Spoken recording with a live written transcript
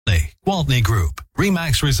Gwaltney Group,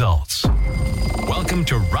 RE/MAX Results. Welcome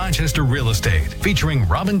to Rochester Real Estate, featuring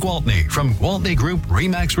Robin Gwaltney from Gwaltney Group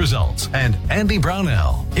RE/MAX Results and Andy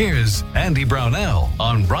Brownell. Here's Andy Brownell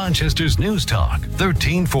on Rochester's News Talk,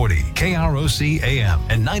 1340 KROC AM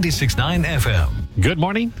and 96.9 FM. Good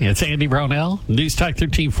morning. It's Andy Brownell, News Talk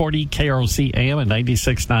 1340 KROC AM and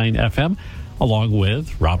 96.9 FM, along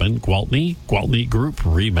with Robin Gwaltney, Gwaltney Group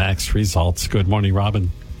RE/MAX Results. Good morning,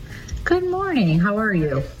 Robin. Good morning. How are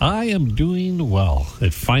you? I am doing well.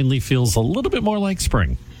 It finally feels a little bit more like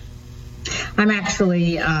spring. I'm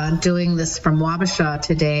actually doing this from Wabasha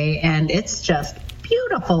today, and it's just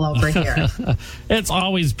beautiful over here. It's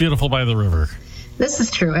always beautiful by the river. This is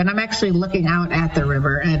true, and I'm actually looking out at the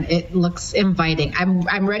river, and it looks inviting.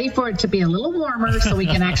 I'm ready for it to be a little warmer so we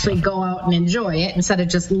can actually go out and enjoy it instead of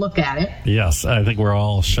just look at it. Yes, I think we're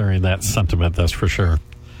all sharing that sentiment, that's for sure.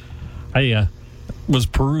 I was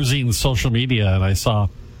perusing social media, and I saw,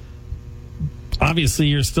 obviously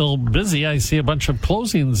you're still busy. I see a bunch of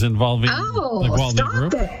closings involving the Gwaltney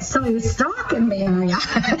Group. It. So you're stalking me, are you?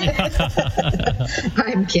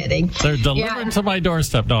 I'm kidding. They're delivered to my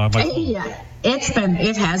doorstep. No, I'm like, yeah.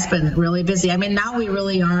 It has been really busy. I mean, now we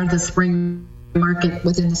really are the spring market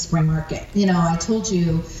within the spring market. You know, I told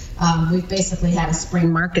you we've basically had a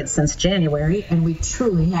spring market since January, and we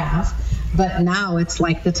truly have. But now it's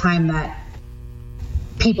like the time that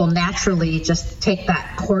people naturally just take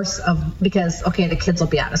that course of, because, okay, the kids will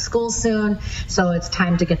be out of school soon, so it's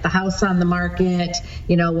time to get the house on the market.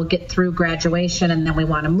 You know, we'll get through graduation and then we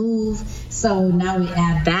want to move. So now we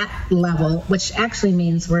add that level, which actually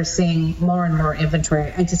means we're seeing more and more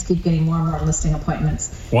inventory. I just keep getting more and more listing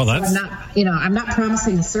appointments. Well, that's... So I'm not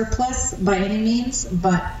promising a surplus by any means,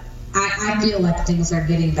 but I feel like things are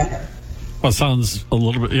getting better. Well, it sounds a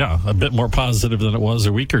little bit, a bit more positive than it was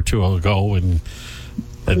a week or two ago, and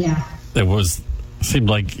it seemed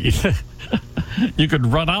like you could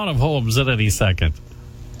run out of homes at any second.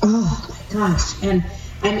 Oh my gosh. And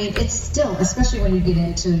I mean, it's still, especially when you get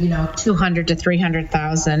into, 200 to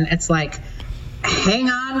 300,000, it's like, hang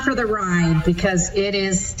on for the ride, because it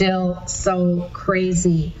is still so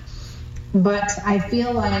crazy. But I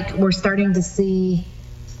feel like we're starting to see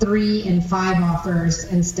 3 and 5 offers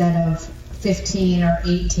instead of 15 or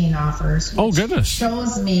 18 offers. Oh, goodness.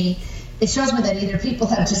 It shows me that either people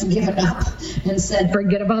have just given up and said,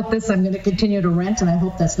 forget about this, I'm going to continue to rent, and I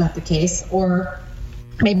hope that's not the case. Or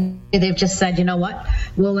maybe they've just said, you know what,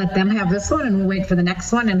 we'll let them have this one and we'll wait for the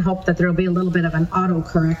next one and hope that there'll be a little bit of an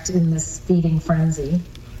autocorrect in this feeding frenzy.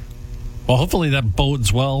 Well, hopefully that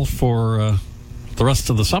bodes well for the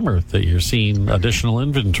rest of the summer, that you're seeing additional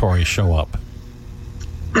inventory show up.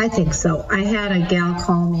 I think so. I had a gal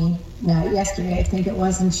call me yesterday, I think it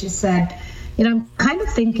was, and she said, I'm kind of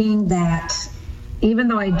thinking that even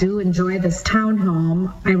though I do enjoy this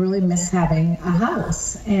townhome, I really miss having a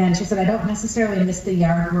house. And she said, I don't necessarily miss the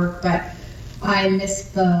yard work, but I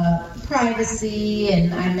miss the privacy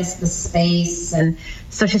and I miss the space. And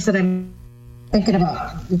so she said, I'm thinking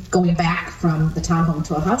about going back from the townhome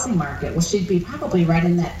to a housing market. Well, she'd be probably right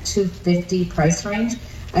in that $250 price range.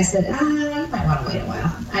 I said, you might want to wait a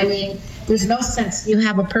while. I mean, there's no sense. You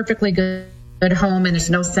have a perfectly good home, and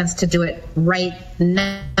there's no sense to do it right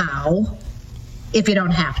now if you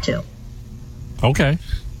don't have to. Okay.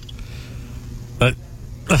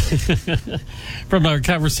 From our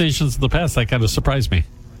conversations in the past, that kind of surprised me.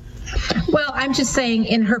 Well, I'm just saying,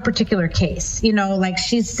 in her particular case, like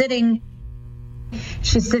she's sitting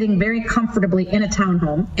very comfortably in a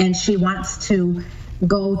townhome, and she wants to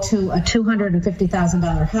go to a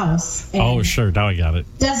 $250,000 house. Oh, sure. Now I got it.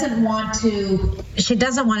 She doesn't want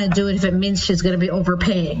to do it if it means she's going to be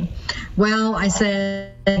overpaying. Well, I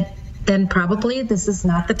said, then probably this is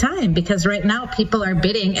not the time, because right now people are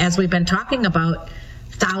bidding, as we've been talking about,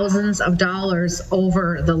 thousands of dollars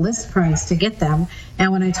over the list price to get them.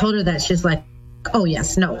 And when I told her that, she's like, oh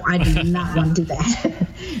yes, no, I do not want to do that.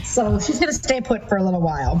 So she's going to stay put for a little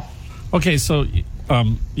while. Okay, so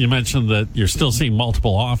you mentioned that you're still seeing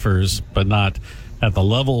multiple offers, but not at the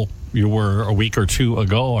level you were a week or two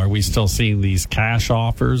ago. Are we still seeing these cash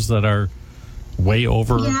offers that are way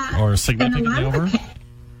over or significantly over?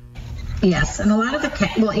 Yes, and a lot of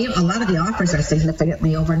the offers are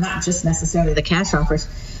significantly over, not just necessarily the cash offers,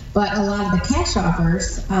 but a lot of the cash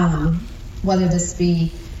offers, whether this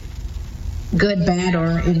be good, bad,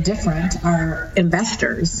 or indifferent, are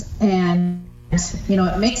investors. And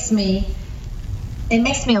it makes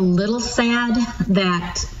me a little sad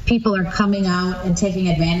that people are coming out and taking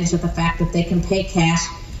advantage of the fact that they can pay cash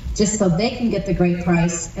just so they can get the great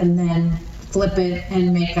price and then flip it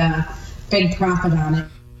and make a big profit on it.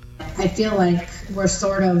 I feel like we're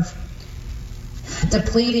sort of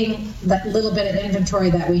depleting that little bit of inventory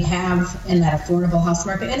that we have in that affordable house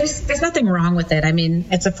market. And there's nothing wrong with it. I mean,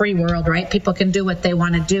 it's a free world, right? People can do what they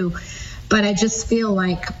want to do. But I just feel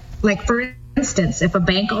like for instance, if a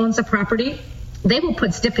bank owns a property, they will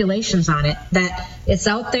put stipulations on it that it's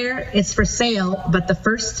out there, it's for sale, but the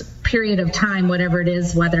first period of time, whatever it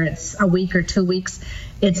is, whether it's a week or 2 weeks,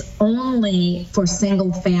 it's only for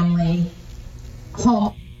single family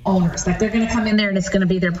home owners. Like they're going to come in there and it's going to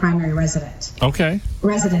be their primary residence.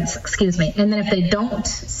 Excuse me. And then if they don't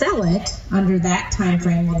sell it under that time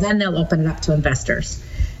frame, well, then they'll open it up to investors.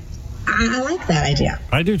 I like that idea.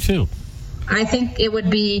 I do too. I think it would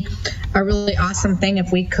be a really awesome thing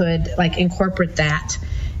if we could incorporate that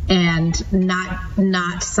and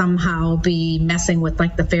not somehow be messing with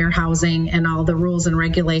the fair housing and all the rules and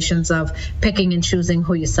regulations of picking and choosing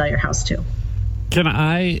who you sell your house to. Can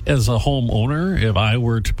I, as a homeowner, if I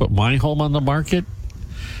were to put my home on the market,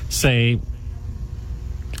 say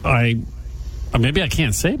maybe I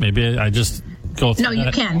can't say, maybe I just go through. No,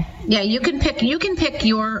 you can. Yeah, you can pick.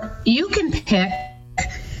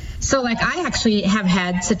 So I actually have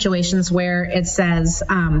had situations where it says,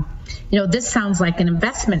 this sounds like an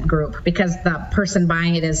investment group because the person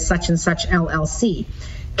buying it is such and such LLC.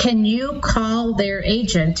 Can you call their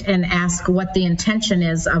agent and ask what the intention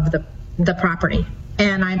is of the property?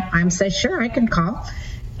 And I'm say, sure, I can call.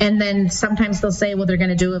 And then sometimes they'll say, well, they're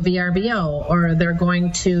going to do a VRBO or they're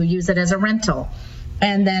going to use it as a rental.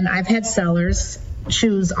 And then I've had sellers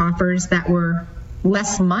choose offers that were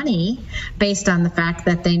less money based on the fact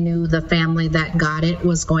that they knew the family that got it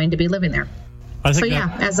was going to be living there. As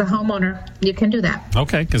a homeowner, you can do that.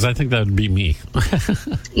 Okay, because I think that would be me.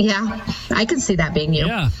 Yeah, I can see that being you.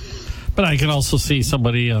 Yeah, but I can also see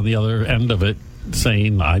somebody on the other end of it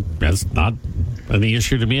saying, that's not any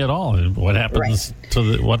issue to me at all. And what happens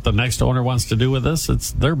to what the next owner wants to do with this,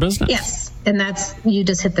 it's their business. Yes, and you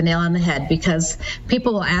just hit the nail on the head, because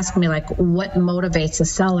people will ask me, what motivates a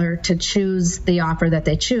seller to choose the offer that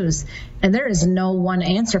they choose? And there is no one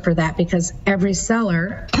answer for that, because every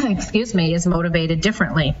seller, is motivated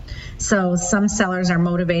differently. So some sellers are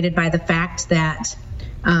motivated by the fact that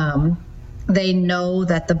they know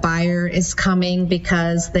that the buyer is coming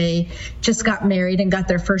because they just got married and got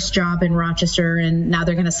their first job in Rochester, and now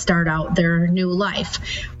they're going to start out their new life.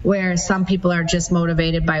 Where some people are just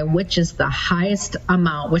motivated by which is the highest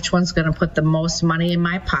amount, which one's going to put the most money in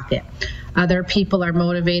my pocket. Other people are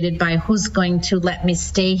motivated by who's going to let me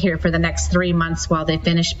stay here for the next 3 months while they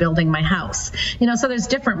finish building my house. So there's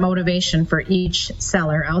different motivation for each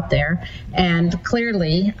seller out there. And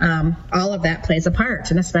clearly, all of that plays a part,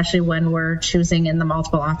 and especially when we're choosing in the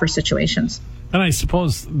multiple offer situations. And I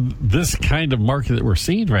suppose this kind of market that we're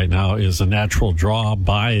seeing right now is a natural draw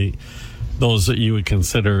by those that you would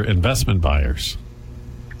consider investment buyers.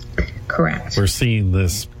 Correct. We're seeing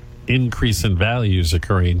this increase in values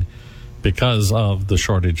occurring because of the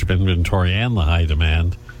shortage of inventory and the high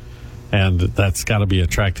demand. And that's got to be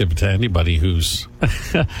attractive to anybody who's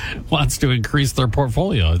wants to increase their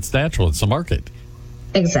portfolio. It's natural. It's a market.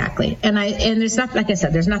 Exactly. And there's not, like I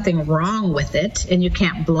said, there's nothing wrong with it, and you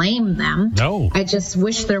can't blame them. No. I just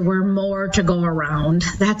wish there were more to go around.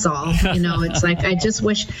 That's all. It's I just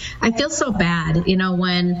wish, I feel so bad,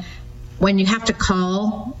 when you have to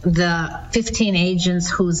call the 15 agents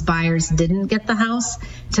whose buyers didn't get the house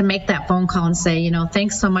to make that phone call and say,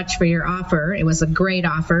 thanks so much for your offer. It was a great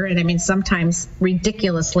offer. And sometimes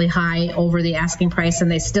ridiculously high over the asking price,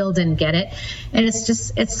 and they still didn't get it. And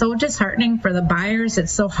it's so disheartening for the buyers.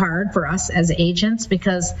 It's so hard for us as agents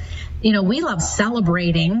because, we love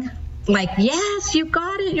celebrating. Yes, you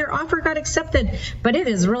got it. Your offer got accepted. But it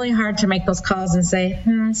is really hard to make those calls and say,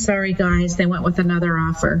 sorry, guys, they went with another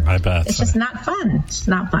offer. I bet. It's just not fun. It's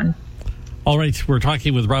not fun. All right. We're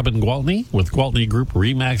talking with Robin Gwaltney with Gwaltney Group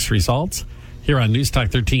RE/MAX Results here on News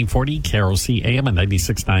Talk 1340, KROC AM and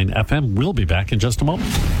 96.9 FM. We'll be back in just a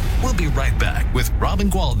moment. We'll be right back with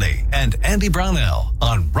Robin Gwaltney and Andy Brownell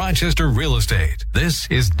on Rochester Real Estate. This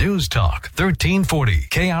is News Talk 1340,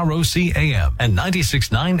 KROC AM and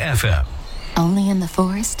 96.9 FM. Only in the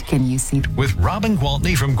forest can you see. With Robin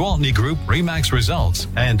Gwaltney from Gwaltney Group RE/MAX Results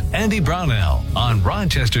and Andy Brownell on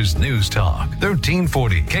Rochester's News Talk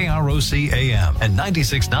 1340, KROC AM and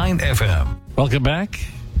 96.9 FM. Welcome back.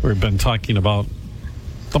 We've been talking about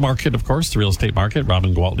the market, of course, the real estate market.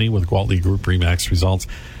 Robin Gwaltney with Gwaltney Group RE/MAX Results.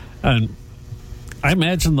 And I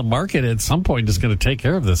imagine the market at some point is going to take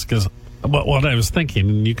care of this, because what I was thinking,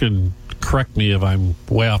 and you can correct me if I'm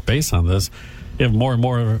way off base on this, if more and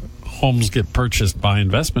more homes get purchased by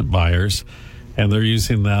investment buyers and they're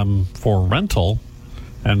using them for rental,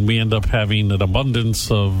 and we end up having an abundance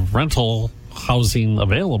of rental housing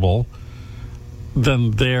available,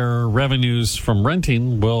 then their revenues from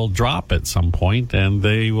renting will drop at some point, and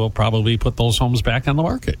they will probably put those homes back on the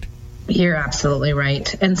market. You're absolutely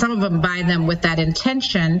right. And some of them buy them with that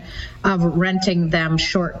intention of renting them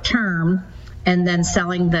short term and then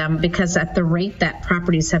selling them, because at the rate that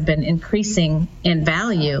properties have been increasing in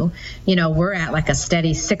value, we're at like a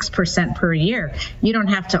steady 6% per year. You don't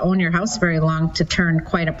have to own your house very long to turn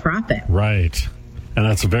quite a profit. Right. And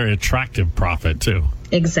that's a very attractive profit, too.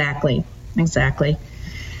 Exactly.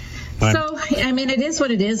 So, it is what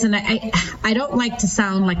it is, and I don't like to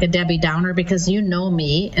sound like a Debbie Downer, because you know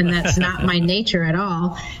me, and that's not my nature at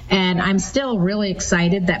all. And I'm still really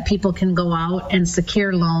excited that people can go out and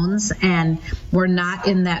secure loans, and we're not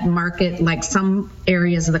in that market like some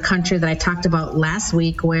areas of the country that I talked about last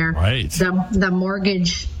week, where the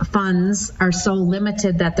mortgage funds are so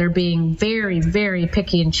limited that they're being very, very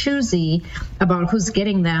picky and choosy about who's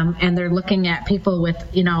getting them, and they're looking at people with,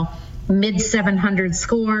 mid 700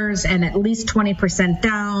 scores and at least 20%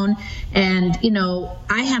 down. And,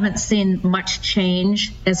 I haven't seen much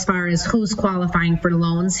change as far as who's qualifying for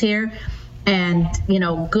loans here. And,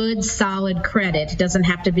 good, solid credit. It doesn't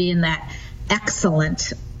have to be in that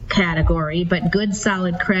excellent category, but good,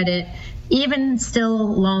 solid credit. Even still,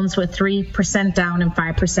 loans with 3% down and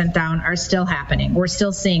 5% down are still happening. We're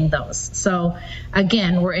still seeing those. So,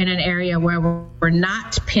 again, we're in an area where we're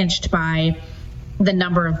not pinched by the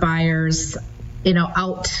number of buyers,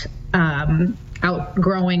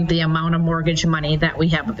 outgrowing the amount of mortgage money that we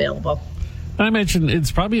have available. I mentioned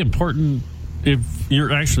it's probably important, if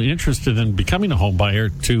you're actually interested in becoming a home buyer,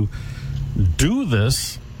 to do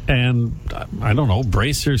this and, I don't know,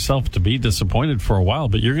 brace yourself to be disappointed for a while,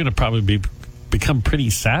 but you're going to probably become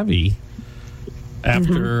pretty savvy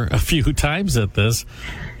after a few times at this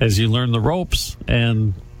as you learn the ropes.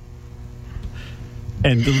 And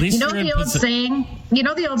at least the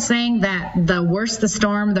old saying that the worse the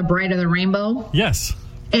storm, the brighter the rainbow? Yes.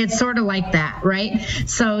 It's sort of like that, right?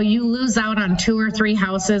 So you lose out on 2 or 3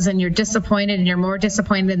 houses and you're disappointed and you're more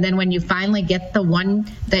disappointed. And then when you finally get the one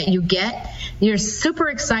that you get, you're super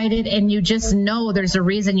excited and you just know there's a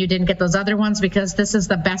reason you didn't get those other ones, because this is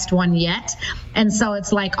the best one yet. And so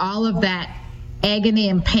it's like all of that agony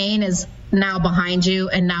and pain is now behind you,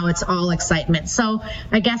 and now it's all excitement. So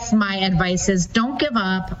I guess my advice is don't give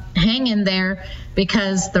up, hang in there,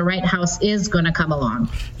 because the right house is going to come along.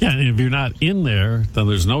 Yeah, and if you're not in there, then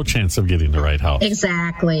there's no chance of getting the right house.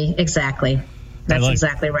 Exactly. That's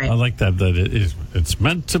exactly right. I like that it's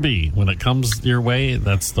meant to be. When it comes your way,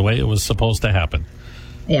 that's the way it was supposed to happen.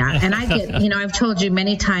 Yeah, and I get, I've told you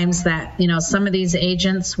many times that, some of these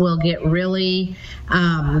agents will get really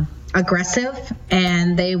aggressive,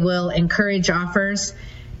 and they will encourage offers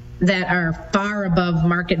that are far above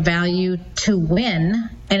market value to win.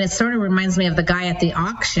 And it sort of reminds me of the guy at the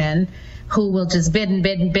auction who will just bid and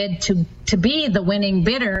bid and bid to be the winning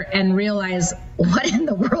bidder and realize, what in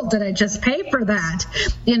the world did I just pay for that?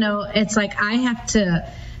 It's like, I have to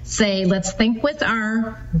say, let's think with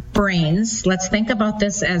our brains. Let's think about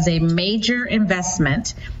this as a major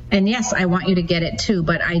investment. And yes, I want you to get it too,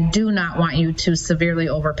 but I do not want you to severely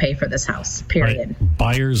overpay for this house, period. Right.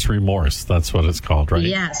 Buyer's remorse, that's what it's called, right?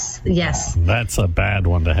 Yes. That's a bad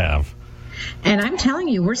one to have. And I'm telling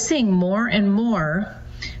you, we're seeing more and more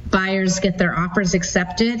buyers get their offers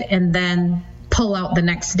accepted and then pull out the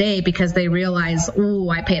next day because they realize,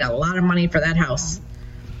 I paid a lot of money for that house.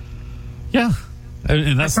 Yeah.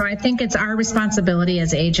 So I think it's our responsibility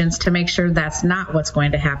as agents to make sure that's not what's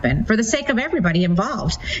going to happen, for the sake of everybody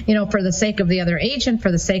involved, for the sake of the other agent,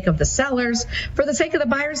 for the sake of the sellers, for the sake of the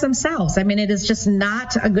buyers themselves. It is just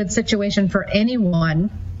not a good situation for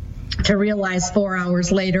anyone to realize 4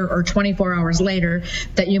 hours later or 24 hours later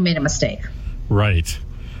that you made a mistake. Right.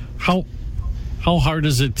 How hard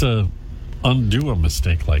is it to undo a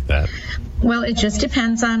mistake like that? Well, it just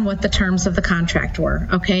depends on what the terms of the contract were.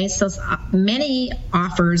 Okay, so many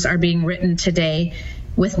offers are being written today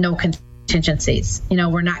with no contingencies.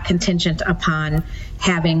 We're not contingent upon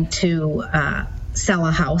having to sell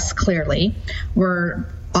a house, clearly. We're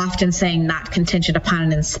often saying not contingent upon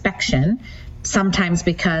an inspection, sometimes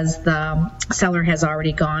because the seller has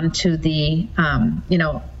already gone to the,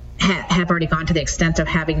 have already gone to the extent of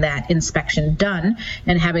having that inspection done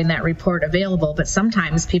and having that report available. But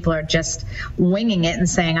sometimes people are just winging it and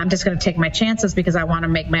saying, I'm just going to take my chances because I want to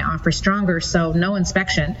make my offer stronger. So no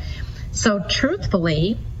inspection. So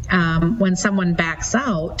truthfully, when someone backs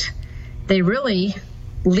out, they really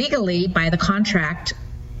legally, by the contract,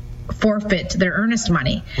 forfeit their earnest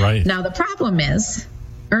money. Right. Now, the problem is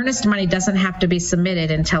earnest money doesn't have to be submitted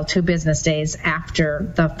until 2 business days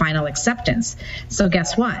after the final acceptance. So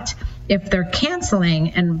guess what? If they're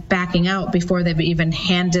canceling and backing out before they've even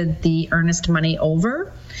handed the earnest money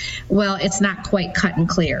over, well, it's not quite cut and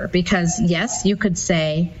clear, because yes, you could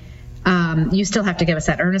say, you still have to give us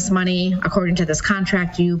that earnest money. According to this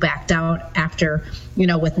contract, you backed out after,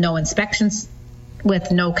 with no inspections,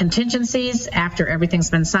 with no contingencies, after everything's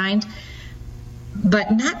been signed.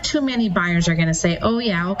 But not too many buyers are going to say, oh,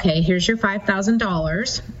 yeah, okay, here's your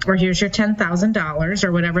 $5,000 or here's your $10,000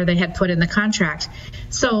 or whatever they had put in the contract.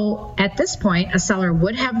 So at this point, a seller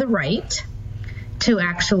would have the right to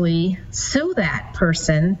actually sue that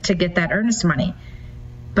person to get that earnest money.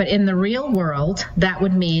 But in the real world, that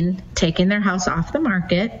would mean taking their house off the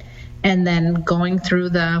market and then going through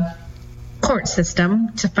the court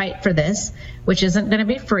system to fight for this, which isn't going to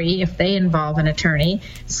be free if they involve an attorney.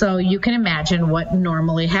 So you can imagine what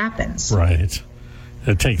normally happens. Right.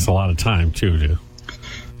 It takes a lot of time too to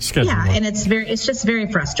schedule. Yeah, and it's just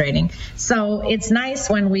very frustrating. So it's nice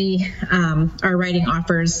when we are writing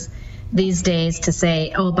offers these days to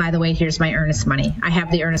say, oh, by the way, here's my earnest money. I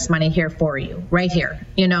have the earnest money here for you, right here,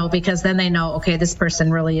 because then they know, okay, this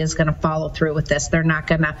person really is going to follow through with this. They're not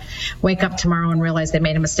going to wake up tomorrow and realize they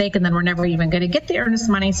made a mistake, and then we're never even going to get the earnest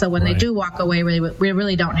money. So when they do walk away, we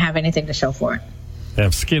really don't have anything to show for it. They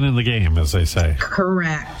have skin in the game, as they say.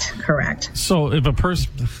 Correct. So if a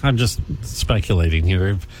person, I'm just speculating here,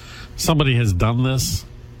 if somebody has done this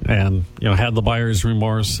and, had the buyer's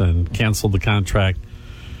remorse and canceled the contract,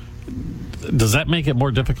 does that make it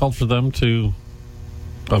more difficult for them to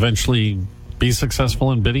eventually be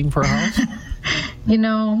successful in bidding for a house?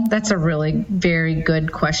 That's a really very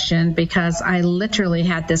good question, because I literally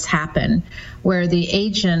had this happen where the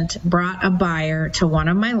agent brought a buyer to one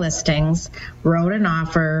of my listings, wrote an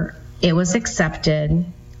offer, it was accepted,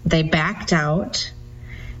 they backed out.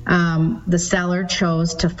 The seller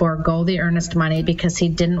chose to forego the earnest money because he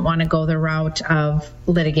didn't want to go the route of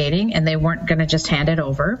litigating, and they weren't going to just hand it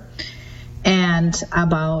over. And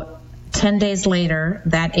about 10 days later,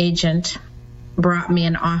 that agent brought me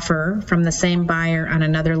an offer from the same buyer on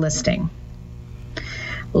another listing.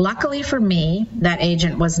 Luckily for me, that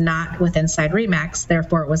agent was not with Inside RE/MAX,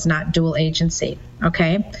 therefore it was not dual agency.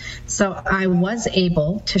 Okay, so I was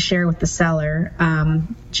able to share with the seller,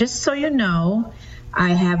 just so you know, I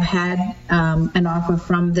have had an offer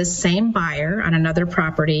from this same buyer on another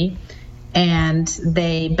property, and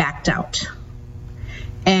they backed out.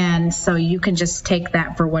 And so you can just take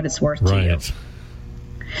that for what it's worth to you.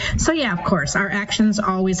 So, yeah, of course, our actions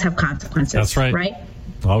always have consequences. That's right. Right?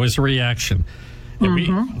 Always a reaction. And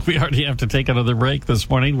we already have to take another break this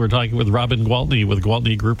morning. We're talking with Robin Gwaltney with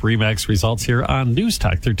Gwaltney Group RE/MAX Results here on News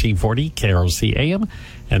Talk 1340 KROC AM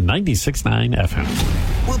and 96.9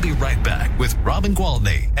 FM. We'll be right back with Robin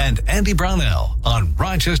Gwaltney and Andy Brownell on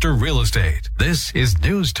Rochester Real Estate. This is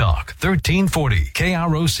News Talk 1340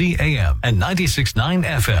 KROC AM and 96.9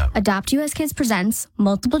 FM. Adopt US Kids presents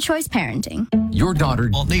Multiple Choice Parenting. Your daughter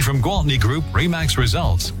Gwaltney from Gwaltney Group RE/MAX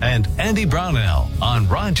Results and Andy Brownell on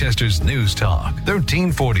Rochester's News Talk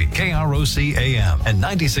 1340 KROC AM and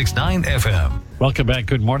 96.9 FM. Welcome back.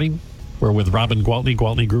 Good morning. We're with Robin Gwaltney,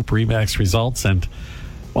 Gwaltney Group RE/MAX Results. And,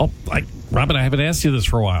 well, Robin, I haven't asked you this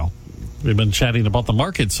for a while. We've been chatting about the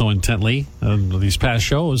market so intently in these past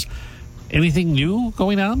shows. Anything new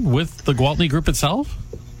going on with the Gwaltney Group itself?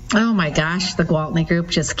 Oh my gosh, the Gwaltney Group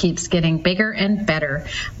just keeps getting bigger and better.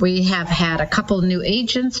 We have had a couple new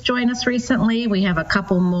agents join us recently. We have a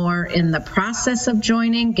couple more in the process of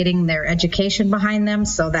joining, getting their education behind them.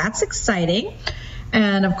 So that's exciting.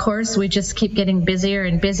 And of course, we just keep getting busier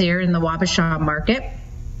and busier in the Wabasha market.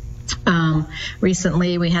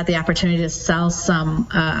 Recently, we had the opportunity to sell some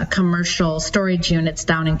commercial storage units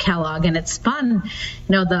down in Kellogg, and it's fun.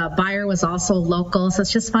 The buyer was also local, so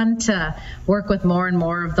it's just fun to work with more and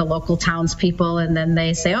more of the local townspeople, and then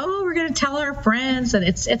they say, oh, we're going to tell our friends, and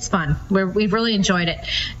it's fun. We've really enjoyed it.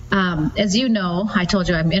 As you know, I told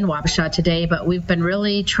you I'm in Wabasha today, but we've been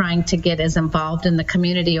really trying to get as involved in the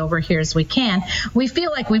community over here as we can. We feel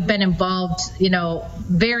like we've been involved,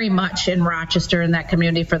 very much in Rochester in that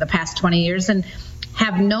community for the past 20 years and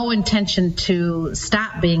have no intention to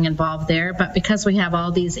stop being involved there. But because we have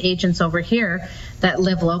all these agents over here that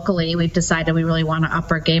live locally, we've decided we really want to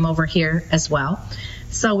up our game over here as well.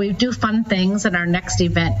 So we do fun things, and our next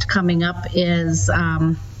event coming up is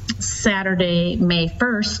Saturday, May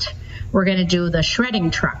 1st. we're going to do the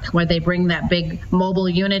shredding truck, where they bring that big mobile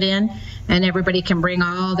unit in, and everybody can bring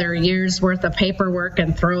all their years worth of paperwork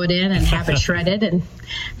and throw it in and have it shredded. And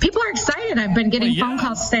people are excited. I've been getting phone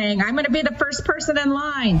calls saying, I'm going to be the first person in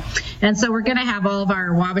line. And so we're going to have all of our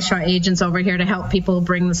Wabasha agents over here to help people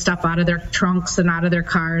bring the stuff out of their trunks and out of their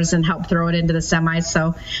cars and help throw it into the semis.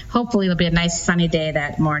 So hopefully it'll be a nice sunny day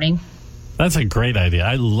that morning. That's a great idea.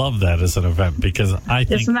 I love that as an event, because I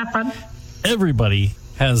think Isn't that fun? everybody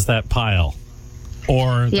has that pile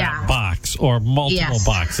or that box or multiple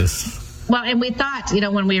boxes. Well, and we thought,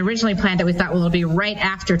 when we originally planned it, we thought, well, it'll be right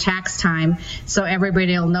after tax time, so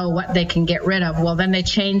everybody will know what they can get rid of. Well, then they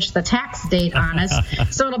changed the tax date on us,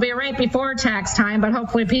 so it'll be right before tax time, but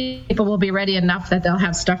hopefully people will be ready enough that they'll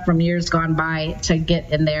have stuff from years gone by to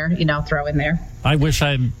get in there, throw in there. I wish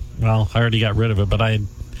I already got rid of it, but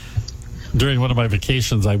during one of my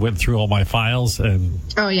vacations, I went through all my files and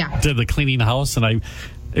did the cleaning house, and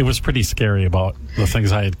it was pretty scary about the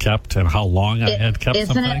things I had kept and how long I had kept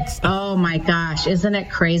some things. Oh my gosh, isn't it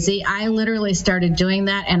crazy? I literally started doing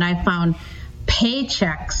that, and I found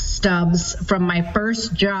paycheck stubs from my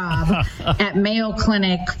first job at Mayo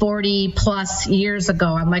Clinic 40 plus years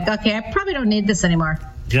ago. I'm like, okay, I probably don't need this anymore.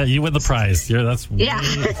 Yeah, you win the prize. It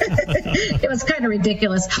was kind of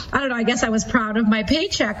ridiculous. I don't know. I guess I was proud of my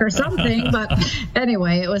paycheck or something. But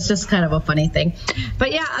anyway, it was just kind of a funny thing.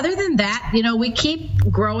 But yeah, other than that, we keep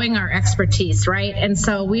growing our expertise, right? And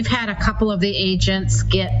so we've had a couple of the agents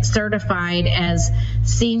get certified as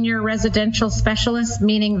senior residential specialists,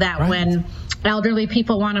 meaning that when elderly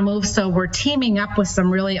people want to move, so we're teaming up with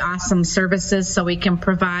some really awesome services so we can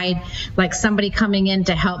provide like somebody coming in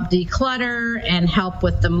to help declutter and help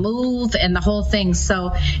with the move and the whole thing.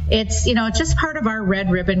 So it's just part of our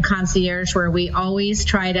Red Ribbon Concierge, where we always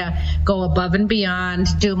try to go above and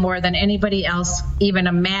beyond, do more than anybody else even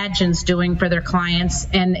imagines doing for their clients,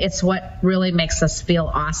 and it's what really makes us feel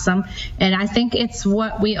awesome. And I think it's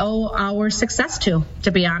what we owe our success to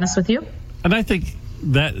be honest with you. And I think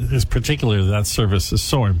that service is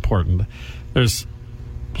so important. There's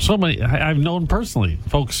so many, I've known personally,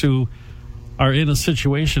 folks who are in a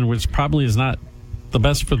situation which probably is not the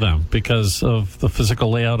best for them because of the physical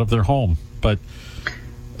layout of their home, but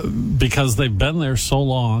because they've been there so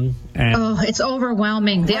long. And it's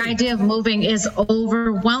overwhelming. The idea of moving is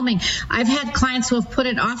overwhelming. I've had clients who have put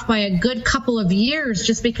it off by a good couple of years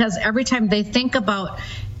just because every time they think about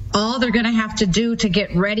all they're going to have to do to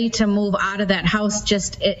get ready to move out of that house,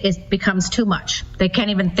 it becomes too much. They can't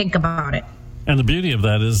even think about it. And the beauty of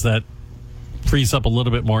that is that frees up a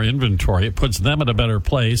little bit more inventory. It puts them in a better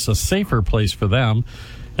place, a safer place for them.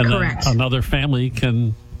 And Correct. Then another family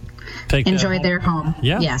can enjoy their home.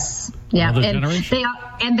 Yeah. Yes. Yeah.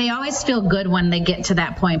 And they always feel good when they get to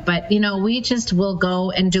that point. But, we just will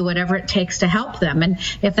go and do whatever it takes to help them. And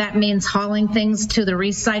if that means hauling things to the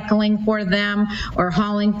recycling for them, or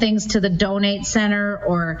hauling things to the donate center,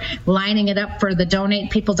 or lining it up for the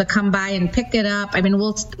donate people to come by and pick it up,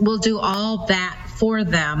 we'll do all that for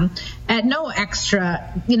them at no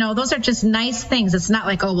extra, those are just nice things. It's not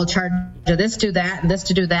like, we'll charge you this to that and this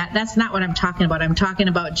to do that. That's not what I'm talking about. I'm talking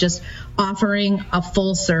about just offering a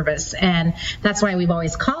full service. And that's why we've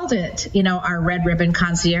always called it, our Red Ribbon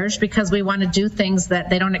Concierge, because we want to do things that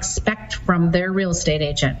they don't expect from their real estate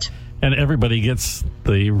agent. And everybody gets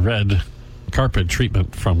the red carpet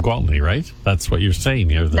treatment from Gwaltney, right? That's what you're saying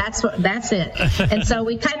here. That's it. And so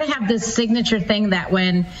we kind of have this signature thing that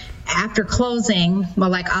when after closing,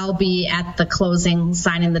 I'll be at the closing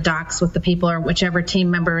signing the docs with the people or whichever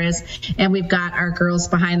team member is, and we've got our girls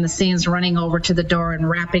behind the scenes running over to the door and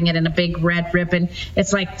wrapping it in a big red ribbon.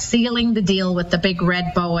 It's like sealing the deal with the big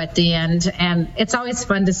red bow at the end, and it's always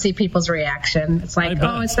fun to see people's reaction. It's like,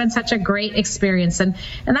 it's been such a great experience, and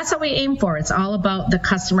that's what we aim for. It's all about the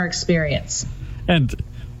customer experience. And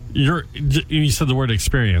you said the word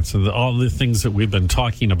experience, and all the things that we've been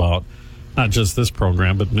talking about, not just this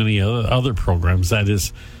program, but many other programs, that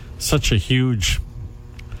is such a huge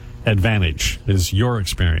advantage, is your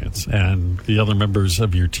experience and the other members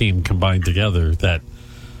of your team combined together.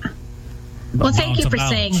 Well, thank you for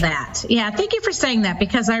saying that. Yeah, thank you for saying that,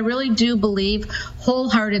 because I really do believe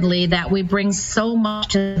wholeheartedly that we bring so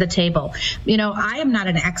much to the table. I am not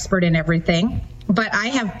an expert in everything, but I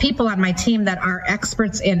have people on my team that are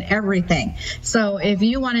experts in everything. So if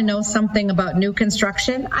you want to know something about new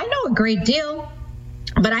construction, I know a great deal.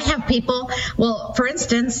 But I have people, well, for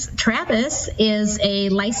instance, Travis is a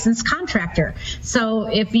licensed contractor. So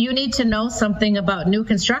if you need to know something about new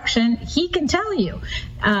construction, he can tell you.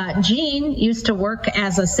 Gene used to work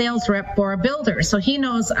as a sales rep for a builder, so he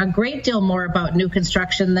knows a great deal more about new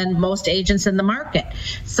construction than most agents in the market.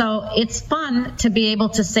 So it's fun to be able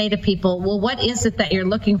to say to people, well, what is it that you're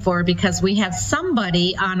looking for? Because we have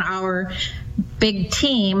somebody on our big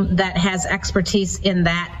team that has expertise in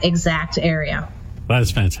that exact area. That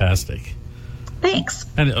is fantastic. Thanks.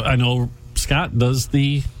 And I know Scott does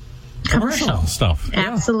the commercial stuff.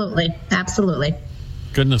 Absolutely. Yeah. Absolutely.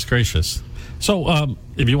 Goodness gracious. So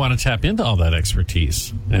if you want to tap into all that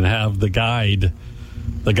expertise and have the guidance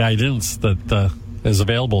that is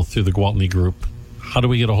available through the Gwaltney Group, how do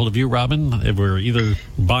we get a hold of you, Robin, if we're either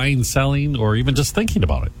buying, selling, or even just thinking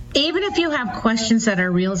about it? Even if you have questions that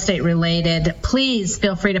are real estate related, please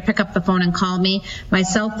feel free to pick up the phone and call me. My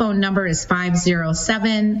cell phone number is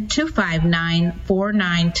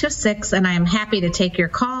 507-259-4926, and I am happy to take your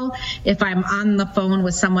call. If I'm on the phone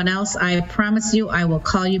with someone else, I promise you I will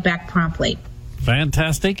call you back promptly.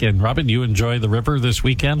 Fantastic. And Robin, you enjoy the river this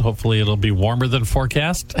weekend. Hopefully it'll be warmer than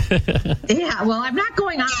forecast. Yeah, well, I'm not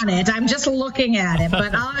going on it. I'm just looking at it. But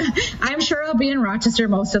I'm sure I'll be in Rochester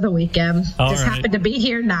most of the weekend. Happen to be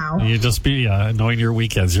here now. You just be knowing your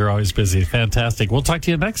weekends. You're always busy. Fantastic. We'll talk to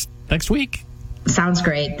you next week. Sounds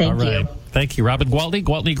great. Thank you. Thank you, Robin Gwaltney.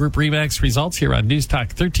 Gwaltney Group RE/MAX results here on News Talk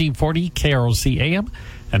 1340 KROC AM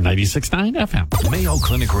and 96.9 FM. Mayo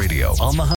Clinic Radio on the